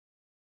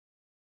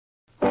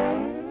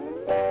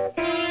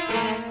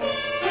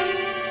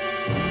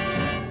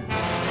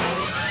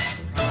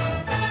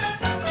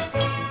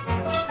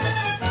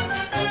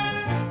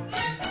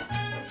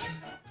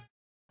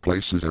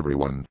Places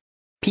everyone.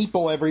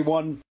 People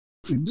everyone.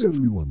 Things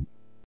everyone.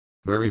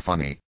 Very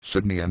funny,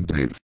 Sydney and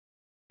Dave.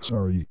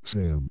 Sorry,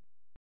 Sam.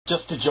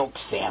 Just a joke,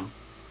 Sam.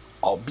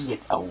 Albeit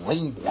a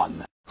lame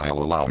one. I'll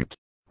allow it.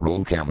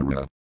 Roll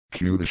camera.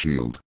 Cue the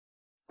shield.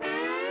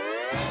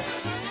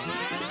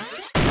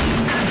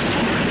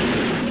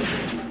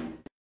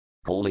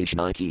 Holy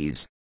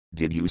shnikes.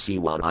 Did you see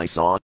what I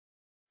saw?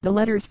 The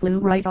letters flew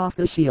right off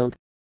the shield.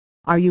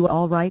 Are you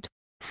all right,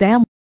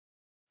 Sam?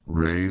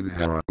 Raid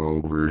her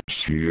over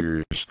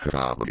Sheesh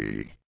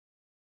copy.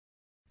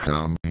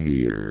 Come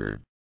here.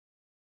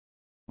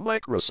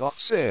 Microsoft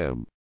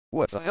Sam,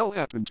 what the hell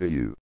happened to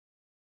you?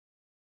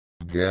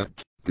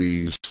 Get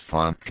these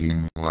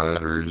fucking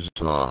letters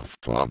off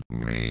of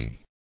me,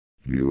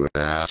 you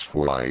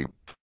asswipe.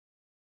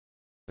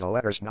 The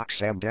letters knock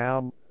Sam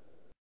down?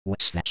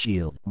 What's that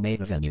shield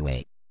made of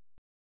anyway?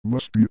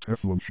 Must be a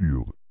Teflon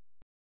shield.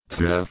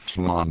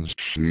 Teflon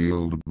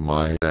shield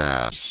my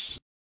ass.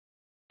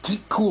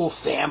 Keep cool,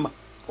 Sam.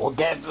 We'll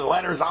get the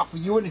letters off of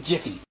you in a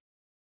jiffy.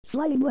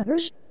 Flying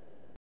letters?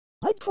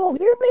 I'd call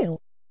it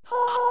airmail. Ha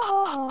ha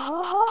ha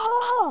ha ha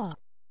ha!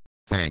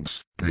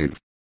 Thanks, Dave.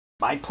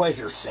 My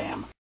pleasure,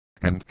 Sam.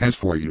 And as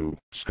for you,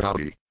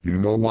 Scotty, you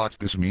know what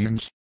this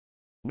means?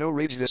 No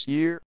raids this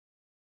year?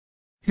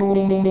 Or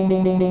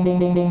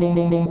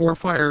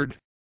fired.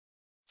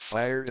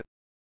 Fired.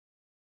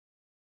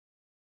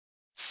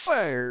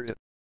 Fired.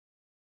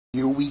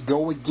 Here we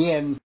go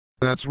again.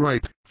 That's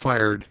right,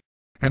 fired.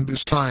 And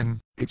this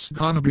time, it's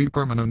gonna be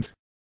permanent.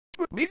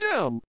 Put me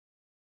down.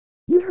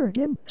 You heard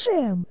him,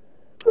 Sam.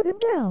 Put him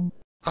down.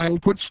 I'll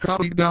put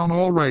Scotty down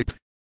all right.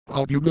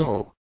 Out you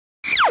go.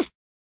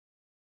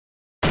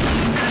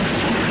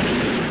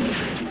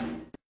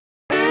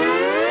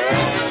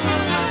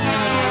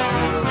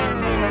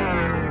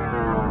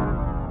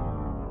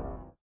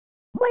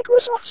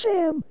 Microsoft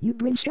Sam, you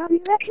bring Scotty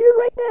back here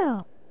right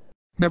now.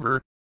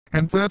 Never.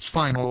 And that's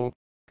final.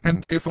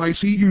 And if I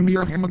see you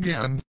near him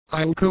again,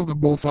 I'll kill the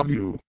both of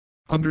you.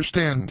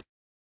 Understand?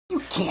 You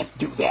can't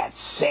do that,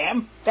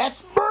 Sam.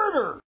 That's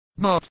murder.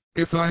 Not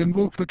if I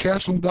invoke the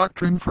castle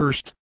doctrine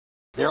first.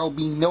 There'll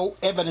be no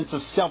evidence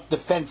of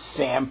self-defense,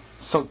 Sam,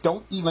 so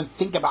don't even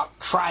think about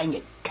trying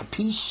it,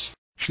 capiche?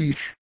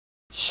 Sheesh.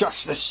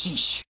 Shush the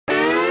sheesh.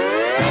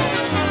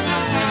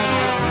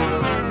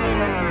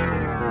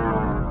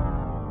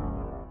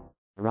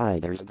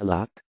 Rider's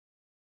block.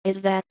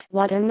 Is that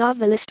what a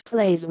novelist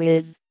plays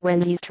with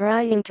when he's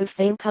trying to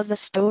think of a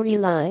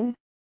storyline?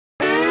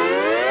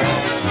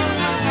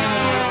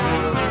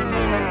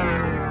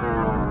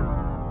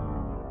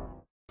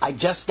 I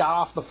just got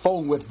off the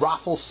phone with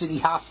Raffles City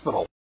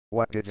Hospital.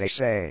 What did they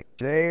say,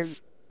 Dave?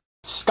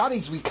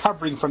 Scotty's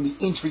recovering from the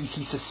injuries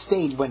he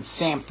sustained when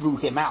Sam threw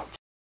him out.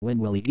 When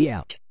will he be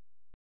out?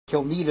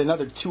 He'll need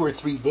another 2 or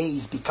 3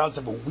 days because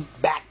of a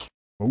weak back.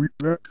 A weak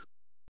back?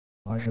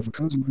 I have a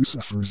cousin who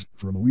suffers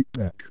from a weak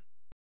back.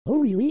 Oh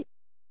really?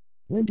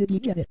 When did he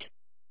get it?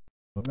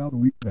 About a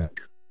week back.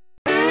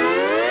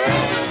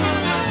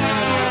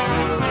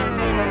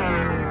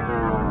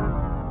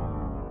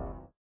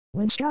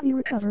 When Scotty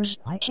recovers,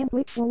 I can't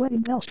wait for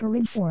wedding bells to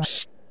ring for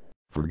us.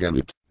 Forget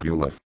it,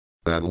 Beulah.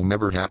 That'll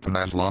never happen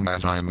as long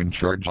as I'm in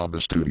charge of the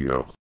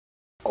studio.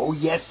 Oh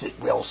yes it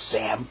will,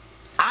 Sam.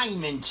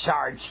 I'm in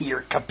charge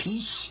here,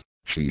 capiche?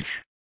 Sheesh.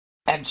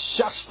 And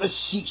shush the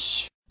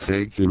sheesh.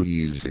 Take it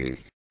easy,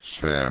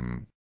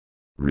 Sam.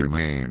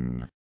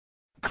 Remain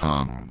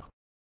calm.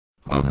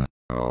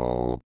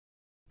 Oh.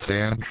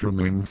 Tantrum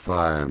in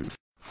 5,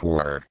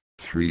 4,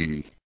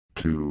 3,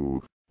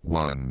 2,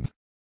 1.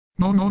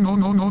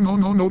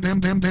 No,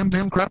 damn,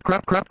 crap,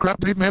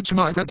 Dave Madson,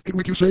 I've had it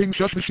with you saying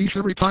shush the sheesh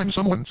every time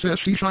someone says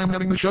sheesh. I'm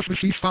having the Shush the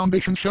Sheesh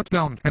Foundation shut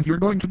down, and you're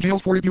going to jail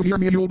for it, you hear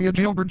me? You'll be a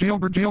jailbird.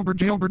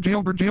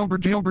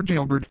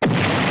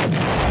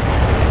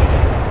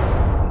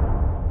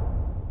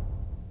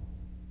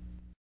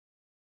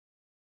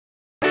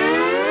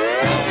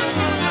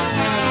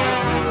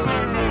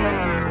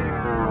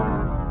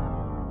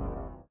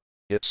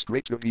 It's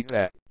great to be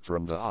back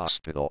from the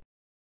hospital.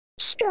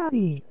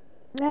 Scotty,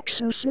 back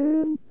so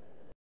soon?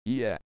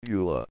 Yeah,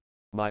 Beulah.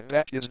 My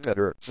back is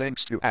better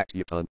thanks to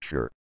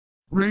acupuncture.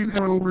 Rain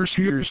overs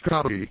here,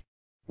 Scotty.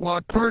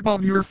 What part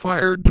of your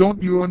fire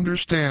don't you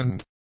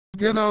understand?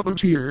 Get out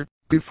of here,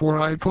 before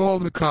I call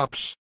the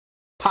cops.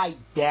 Pipe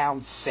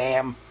down,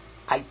 Sam.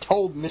 I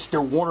told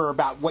Mr. Warner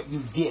about what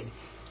you did,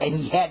 and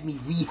he had me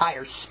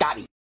rehire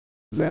Scotty.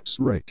 That's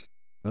right.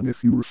 And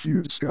if you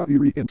refused Scotty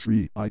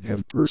re-entry, I'd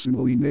have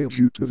personally nailed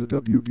you to the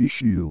WB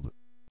shield.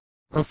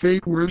 A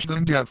fate worse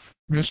than death,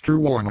 Mr.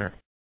 Warner.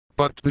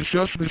 But the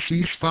Shush the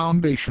Sheesh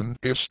Foundation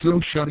is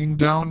still shutting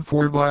down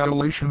for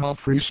violation of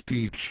free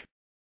speech.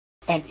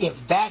 And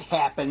if that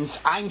happens,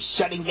 I'm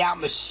shutting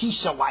down the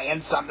Sheesh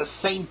Alliance on the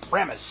same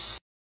premise.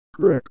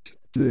 Correct,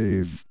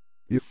 Dave.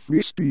 If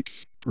free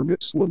speech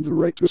permits one the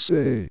right to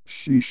say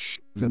sheesh,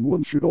 then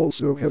one should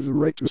also have the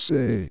right to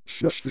say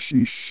shush the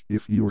sheesh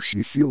if he or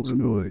she feels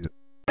annoyed.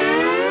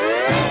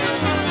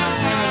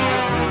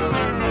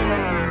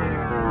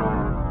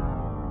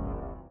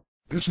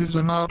 This is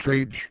an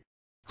outrage.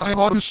 I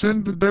ought to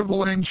send the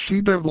devil and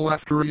she-devil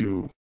after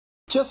you.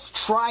 Just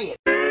try it.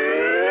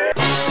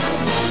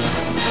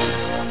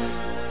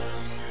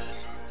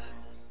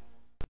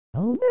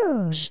 Oh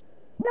no!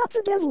 Not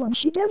the devil and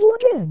she-devil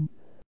again!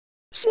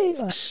 Save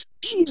us,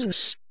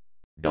 Jesus!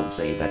 Don't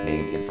say that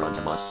name in front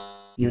of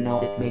us. You know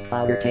it makes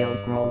our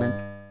tails growlin'.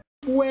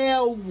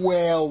 Well,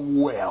 well,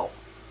 well.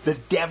 The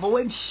devil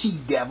and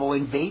she-devil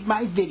invade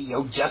my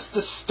video just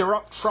to stir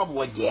up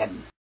trouble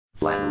again.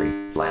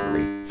 Flattery,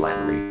 flattery,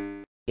 flattery.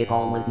 It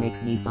always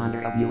makes me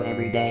fonder of you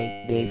every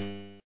day, Dave.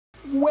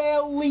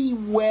 Welly,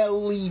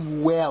 welly,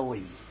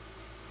 welly.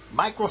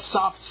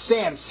 Microsoft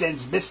Sam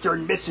sends Mr.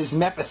 and Mrs.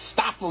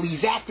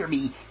 Mephistopheles after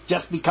me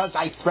just because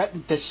I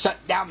threatened to shut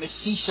down the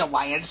Sheesh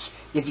Alliance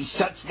if he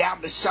shuts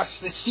down the Shush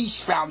the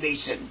Sheesh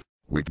Foundation.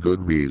 With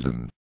good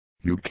reason.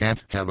 You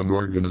can't have an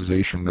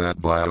organization that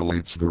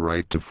violates the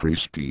right to free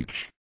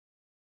speech.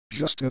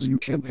 Just as you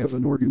can't have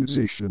an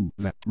organization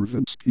that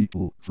prevents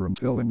people from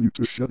telling you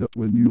to shut up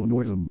when you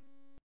annoy them.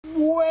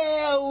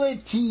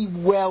 Wellity,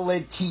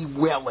 wellity,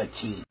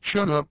 wellity.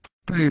 Shut up,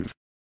 Dave.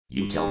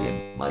 You tell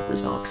him,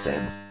 Microsoft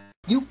Sam.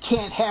 You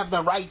can't have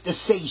the right to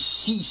say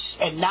sheesh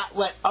and not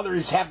let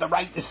others have the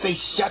right to say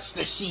shush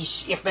the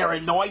sheesh if they're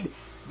annoyed.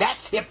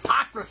 That's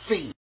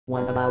hypocrisy.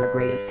 One of our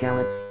greatest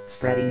talents,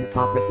 spreading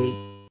hypocrisy.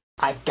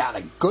 I've got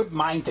a good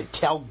mind to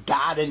tell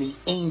God and the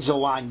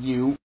angel on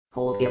you.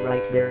 Hold it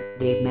right there,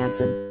 Dave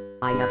Madson.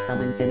 I have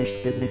some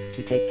unfinished business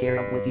to take care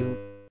of with you.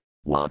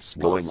 What's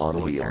going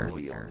on here?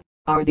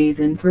 Are these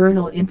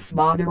infernal imps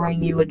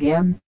bothering you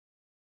again?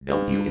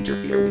 Don't you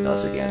interfere with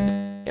us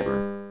again,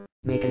 ever.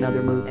 Make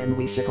another move and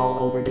we should call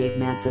over Dave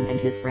Madson and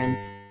his friends.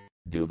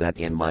 Do that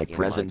in my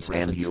presence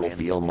and you'll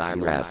feel my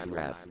wrath.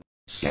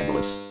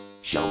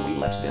 Scandalous. Shall we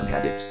let them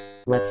have it?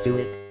 Let's do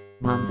it.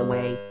 Bombs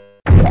away.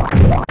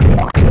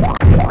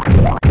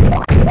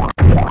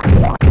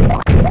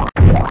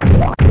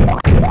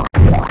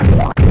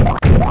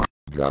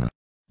 Got it.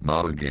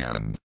 Not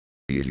again.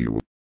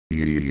 You.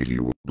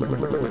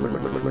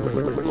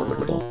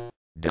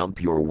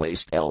 Dump your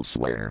waste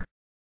elsewhere.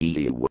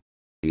 Ew.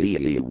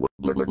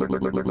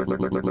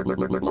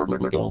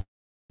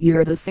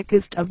 You're the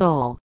sickest of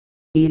all.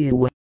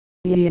 Ew.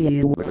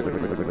 Ew.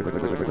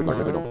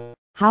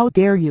 How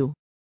dare you?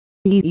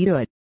 Eat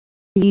it.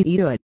 Eat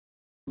it.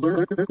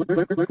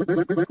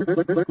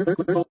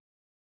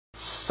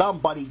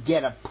 Somebody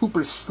get a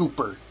pooper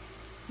scooper.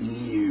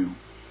 Ew.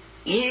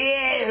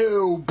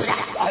 Ew.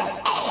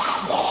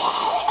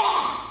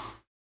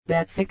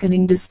 That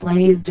sickening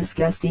display is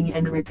disgusting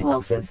and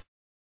repulsive.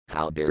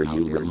 How dare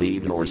you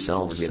relieve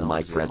yourselves in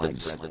my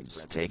presence?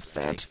 Take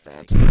that.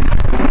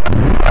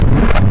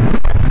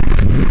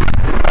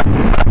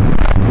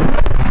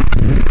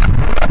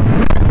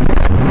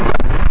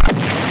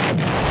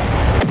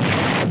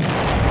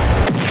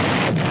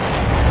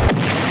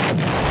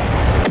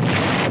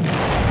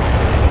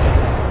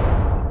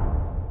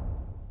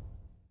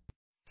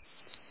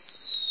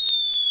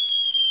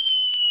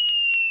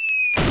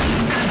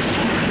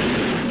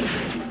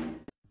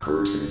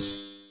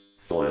 Curses.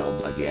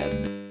 Foiled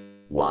again.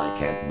 Why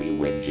can't we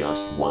win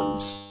just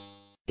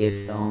once?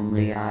 If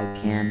only I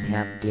can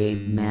have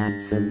Dave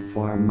Madson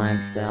for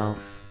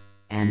myself,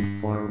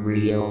 and for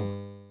real.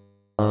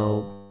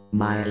 Oh,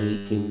 my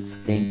aching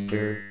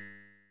sphincter.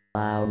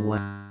 Ow.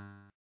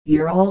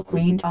 You're all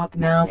cleaned up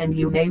now and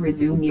you may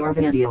resume your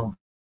video.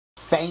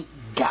 Thank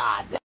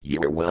God.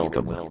 You're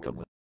welcome.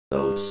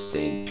 Oh,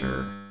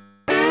 sphincter.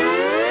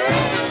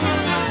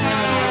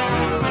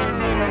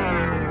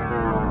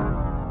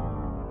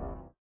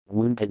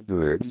 Wounded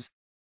birds.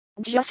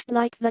 Just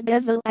like the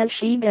devil and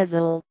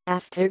she-devil,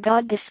 after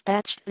God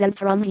dispatched them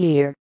from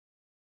here.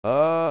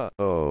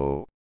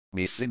 Oh.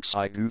 Methinks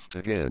I goofed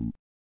again.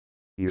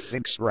 You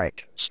think's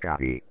right,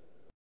 Scotty.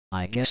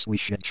 I guess we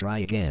should try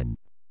again.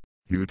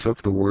 You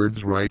took the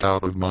words right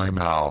out of my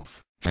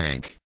mouth,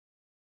 Hank.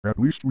 At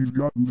least we've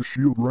gotten the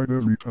shield right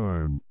every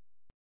time.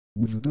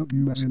 With a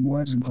W as in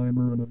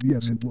Weisenheimer and a V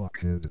as in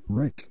Blockhead,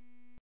 right?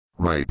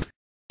 Right.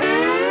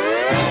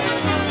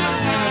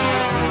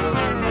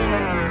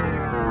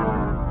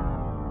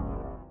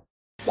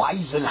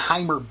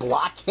 Weisenheimer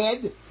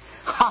blockhead?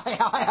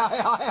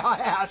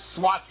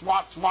 Swat,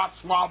 swat, swat,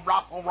 swat,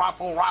 ruffle,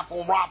 ruffle,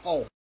 ruffle,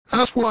 ruffle.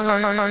 That's why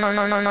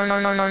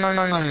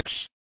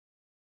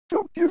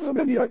Don't give them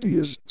any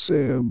ideas,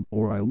 Sam,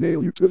 or I'll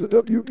nail you to the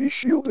WB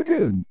shield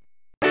again.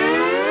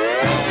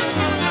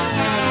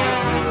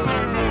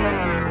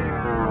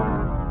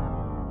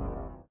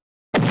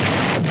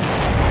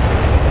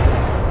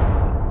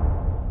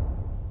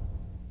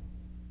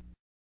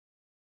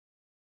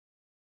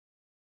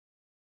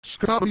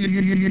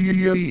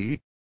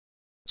 Scotty.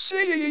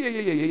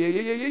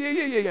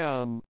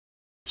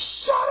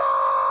 Shut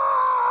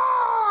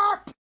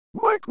up!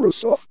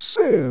 Microsoft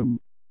Sam,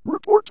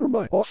 report to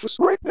my office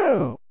right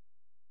now.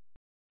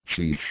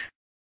 Sheesh.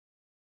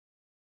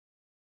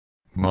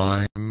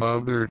 My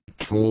mother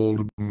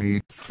told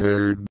me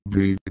there'd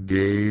be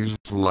days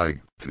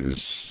like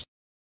this.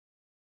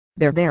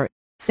 There,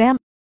 Sam.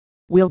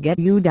 We'll get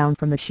you down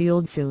from the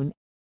shield soon.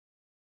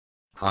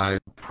 I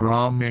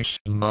promise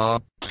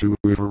not to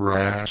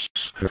harass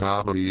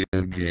Scotty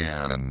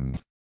again.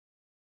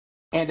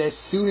 And as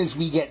soon as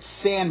we get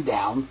Sam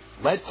down,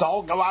 let's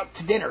all go out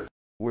to dinner.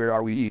 Where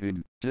are we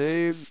eating,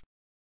 Dave?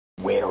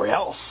 Where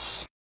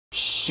else?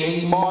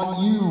 Shame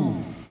on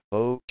you.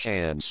 Oh,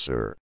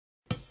 cancer.